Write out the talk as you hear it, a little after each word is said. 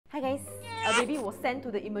Hi guys! A baby was sent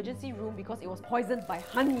to the emergency room because it was poisoned by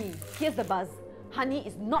honey. Here's the buzz. Honey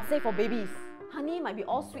is not safe for babies. Honey might be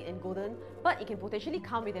all sweet and golden, but it can potentially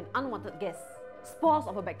come with an unwanted guest. Spores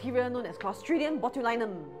of a bacteria known as Clostridium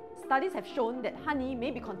botulinum. Studies have shown that honey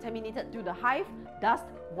may be contaminated through the hive, dust,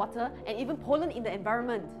 water, and even pollen in the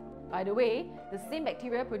environment. By the way, the same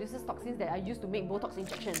bacteria produces toxins that are used to make Botox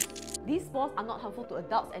injections. These spores are not harmful to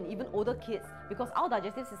adults and even older kids because our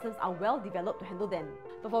digestive systems are well developed to handle them.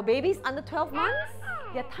 But for babies under 12 months,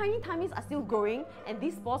 their tiny tummies are still growing and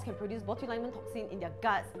these spores can produce botulinum toxin in their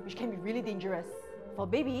guts, which can be really dangerous. For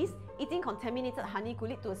babies, eating contaminated honey could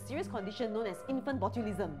lead to a serious condition known as infant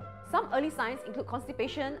botulism. Some early signs include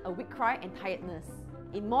constipation, a weak cry, and tiredness.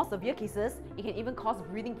 In more severe cases, it can even cause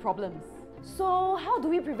breathing problems. So how do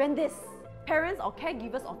we prevent this? Parents or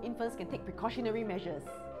caregivers of infants can take precautionary measures.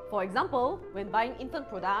 For example, when buying infant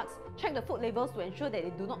products, check the food labels to ensure that they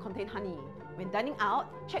do not contain honey. When dining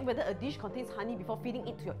out, check whether a dish contains honey before feeding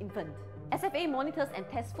it to your infant. SFA monitors and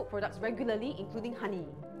tests food products regularly, including honey.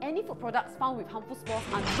 Any food products found with harmful spores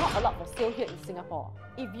are not allowed for sale here in Singapore.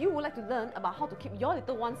 If you would like to learn about how to keep your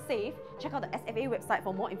little ones safe, check out the SFA website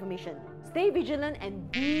for more information. Stay vigilant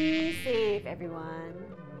and be safe, everyone.